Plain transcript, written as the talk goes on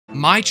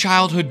My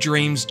childhood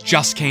dreams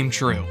just came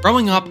true.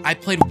 Growing up, I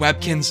played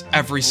Webkinz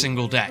every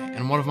single day,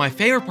 and one of my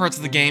favorite parts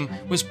of the game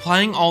was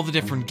playing all the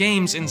different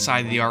games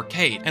inside the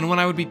arcade. And when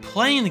I would be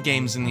playing the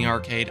games in the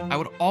arcade, I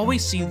would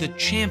always see the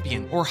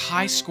champion or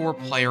high score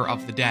player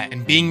of the day.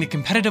 And being the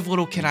competitive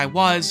little kid I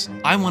was,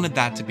 I wanted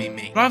that to be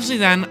me. But obviously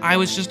then, I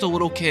was just a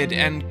little kid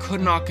and could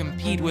not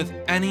compete with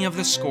any of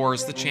the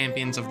scores the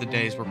champions of the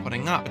days were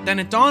putting up. But then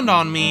it dawned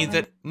on me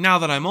that now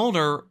that I'm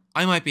older,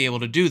 I might be able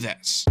to do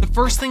this. The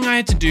first thing I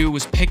had to do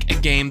was pick a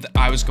game that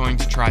I was going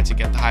to try to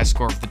get the high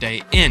score of the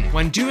day in.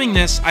 When doing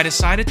this, I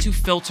decided to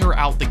filter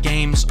out the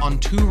games on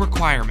 2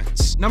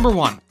 requirements. Number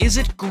 1, is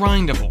it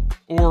grindable?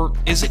 Or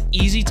is it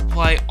easy to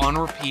play on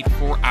repeat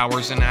for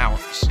hours and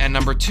hours? And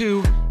number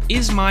 2,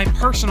 is my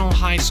personal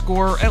high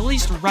score at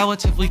least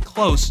relatively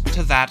close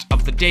to that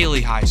of the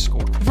daily high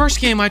score? The first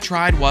game I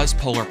tried was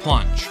Polar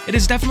Plunge. It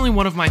is definitely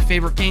one of my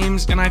favorite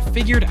games, and I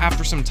figured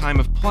after some time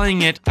of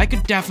playing it, I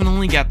could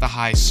definitely get the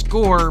high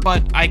score,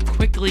 but I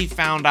quickly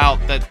found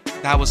out that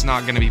that was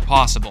not going to be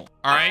possible.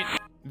 All right,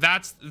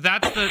 that's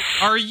the,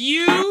 are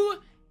you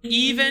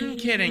even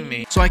kidding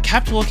me? So I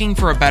kept looking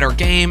for a better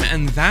game,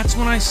 and that's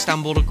when I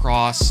stumbled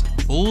across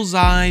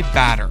Bullseye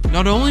Batter.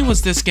 Not only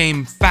was this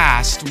game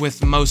fast,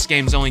 with most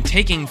games only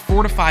taking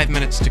 4 to 5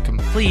 minutes to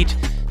complete,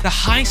 the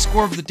high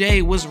score of the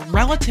day was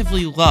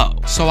relatively low.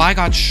 So I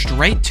got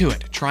straight to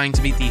it, trying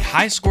to beat the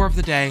high score of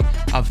the day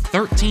of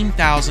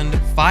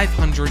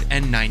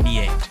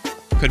 13,598.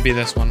 Could be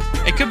this one.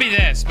 It could be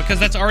this, because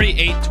that's already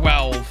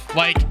 812.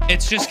 Like,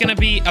 it's just gonna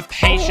be a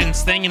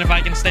patience thing, and if I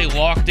can stay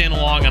locked in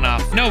long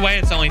enough. No way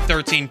it's only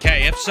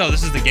 13K. If so,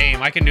 this is the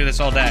game. I can do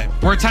this all day.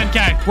 We're at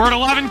 10K. We're at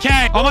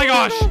 11K. Oh my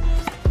gosh.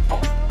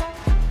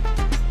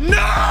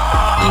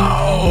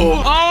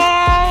 No!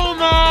 Oh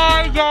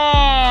my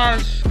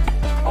gosh!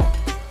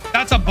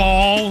 That's a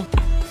ball.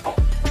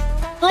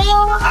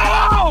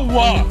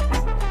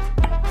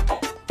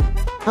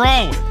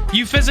 Bro,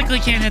 you physically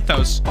can't hit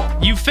those.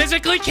 You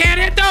physically can't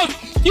hit those!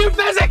 You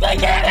physically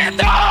can't hit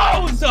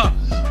those!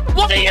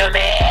 What do you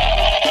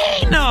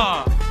mean?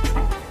 No,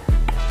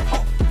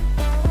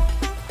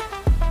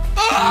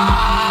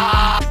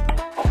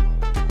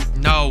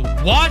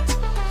 what?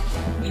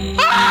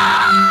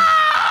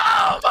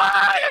 Oh my,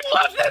 I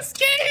love this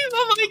game!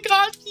 Oh my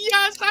gosh,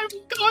 yes, I'm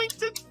going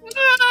to...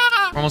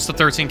 Almost to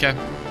 13K.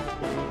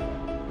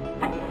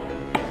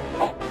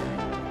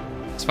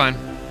 It's fine.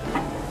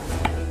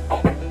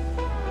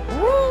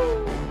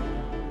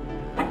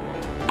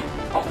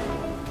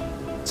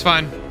 It's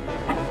fine.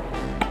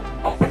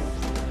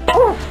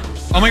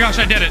 Oh my gosh,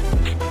 I did it.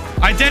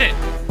 I did it.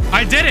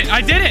 I did it.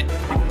 I did it.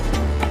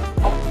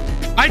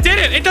 I did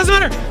it. It doesn't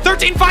matter.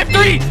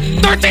 1353.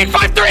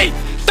 1353.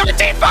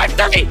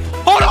 1353.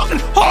 Hold on.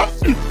 Hold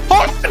on.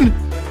 Hold on.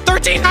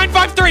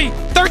 13953.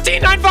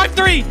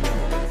 13953.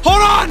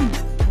 Hold on.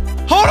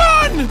 Hold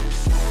on.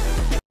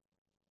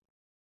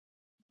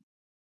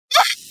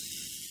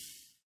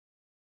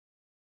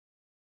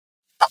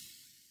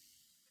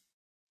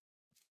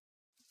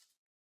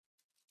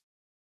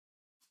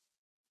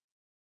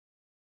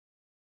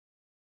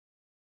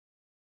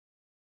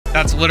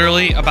 That's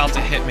literally about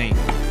to hit me.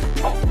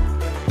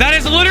 That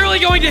is literally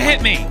going to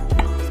hit me.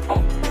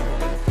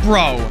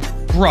 Bro,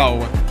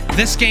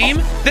 this game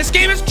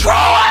is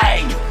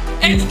trolling.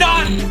 It's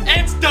done.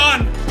 It's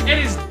done. It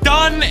is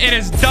done. It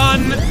is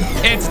done.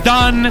 It's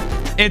done.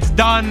 It's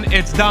done.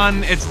 It's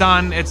done. It's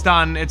done. It's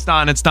done. It's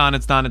done. It's done.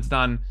 It's done. It's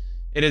done.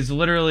 It is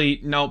literally,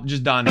 nope,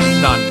 just done.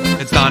 It's done.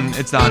 It's done.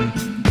 It's done.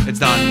 It's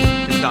done.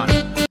 It's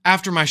done.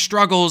 After my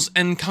struggles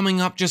and coming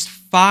up just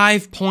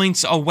 5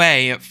 points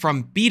away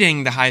from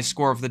beating the high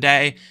score of the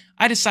day,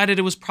 I decided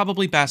it was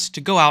probably best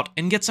to go out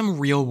and get some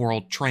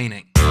real-world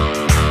training.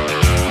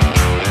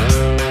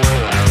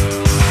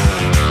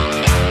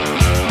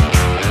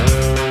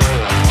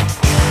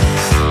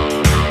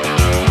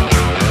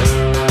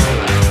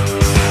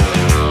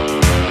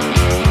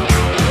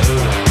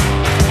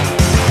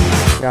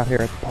 Out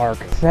here at the park.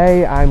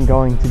 Today I'm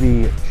going to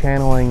be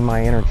channeling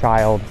my inner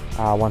child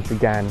once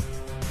again.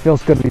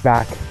 Feels good to be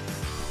back.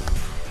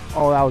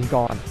 Oh, that was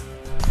gone.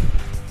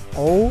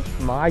 Oh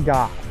my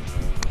god.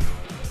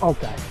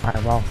 Okay.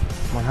 Alright, well,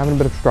 I'm having a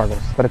bit of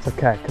struggles, but it's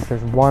okay, because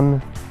there's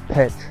one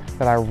pitch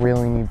that I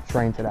really need to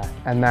train today,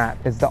 and that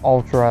is the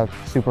ultra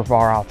super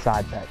far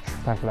outside pitch.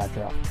 Time for that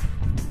drill.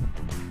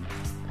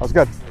 That was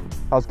good.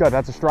 That was good.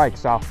 That's a strike,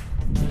 so.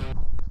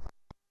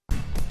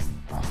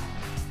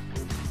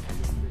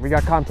 We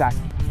got contact.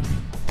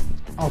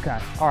 Okay,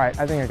 all right,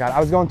 I think I got it. I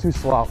was going too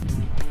slow.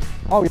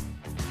 Oh,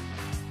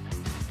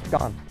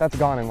 gone. That's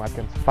gone in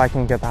Webkinz. If I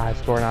can get the high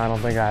score now, I don't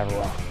think I ever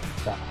will.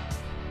 So.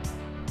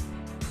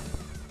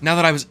 Now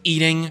that I was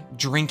eating,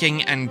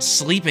 drinking, and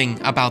sleeping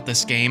about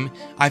this game,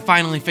 I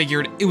finally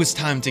figured it was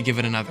time to give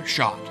it another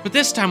shot. But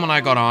this time when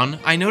I got on,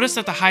 I noticed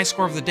that the high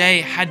score of the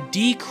day had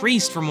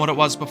decreased from what it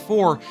was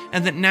before,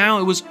 and that now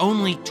it was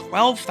only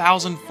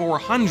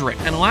 12,400.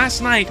 And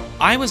last night,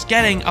 I was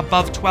getting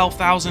above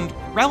 12,000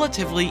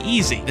 relatively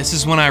easy. This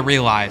is when I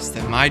realized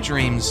that my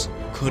dreams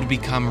could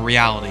become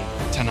reality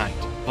tonight.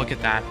 Look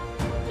at that.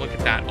 Look at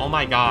that. Oh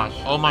my gosh.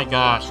 Oh my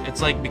gosh.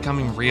 It's like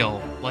becoming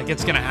real. Like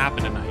it's gonna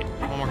happen tonight.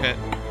 One more hit.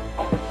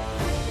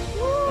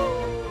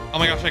 Oh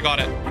my gosh, I got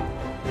it.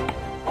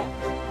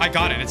 I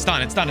got it. It's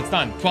done. It's done. It's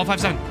done. 12, 5,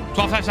 7.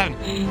 12, 5,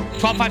 7.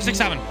 12, 5, 6,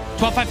 7.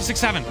 12, 5, 6,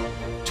 7.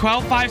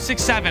 12, 5,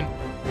 6, 7.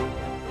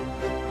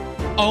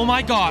 Oh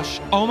my gosh.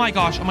 Oh my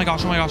gosh. Oh my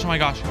gosh. Oh my gosh. Oh my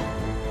gosh.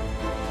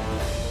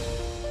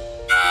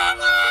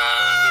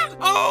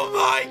 Oh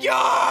my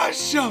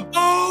gosh.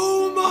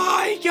 Oh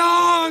my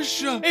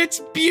gosh. It's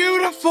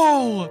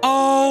beautiful.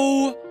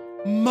 Oh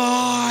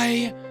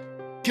my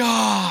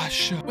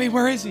gosh. Wait,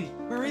 where is he?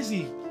 Where is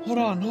he? Hold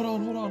on. Hold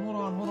on. Hold on. Hold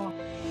on. Hold on.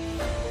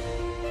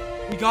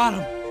 We got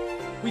him.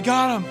 We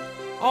got him.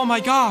 Oh my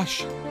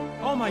gosh.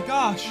 Oh my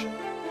gosh.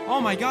 Oh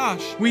my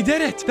gosh. We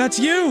did it. That's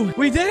you.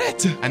 We did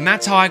it. And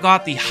that's how I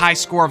got the high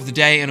score of the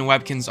day in a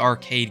Webkinz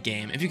arcade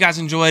game. If you guys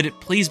enjoyed,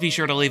 please be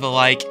sure to leave a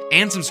like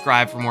and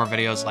subscribe for more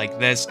videos like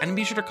this. And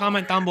be sure to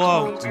comment down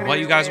below what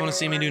you guys want to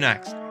see me do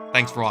next.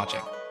 Thanks for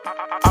watching.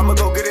 I'ma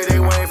go get it, they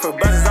waiting for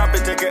buses. I've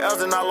been taking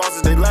L's and I lost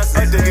it, they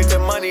lessons. To get the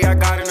money, I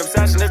got an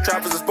obsession. If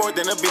trap is a sport,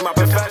 then it'll be my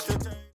profession.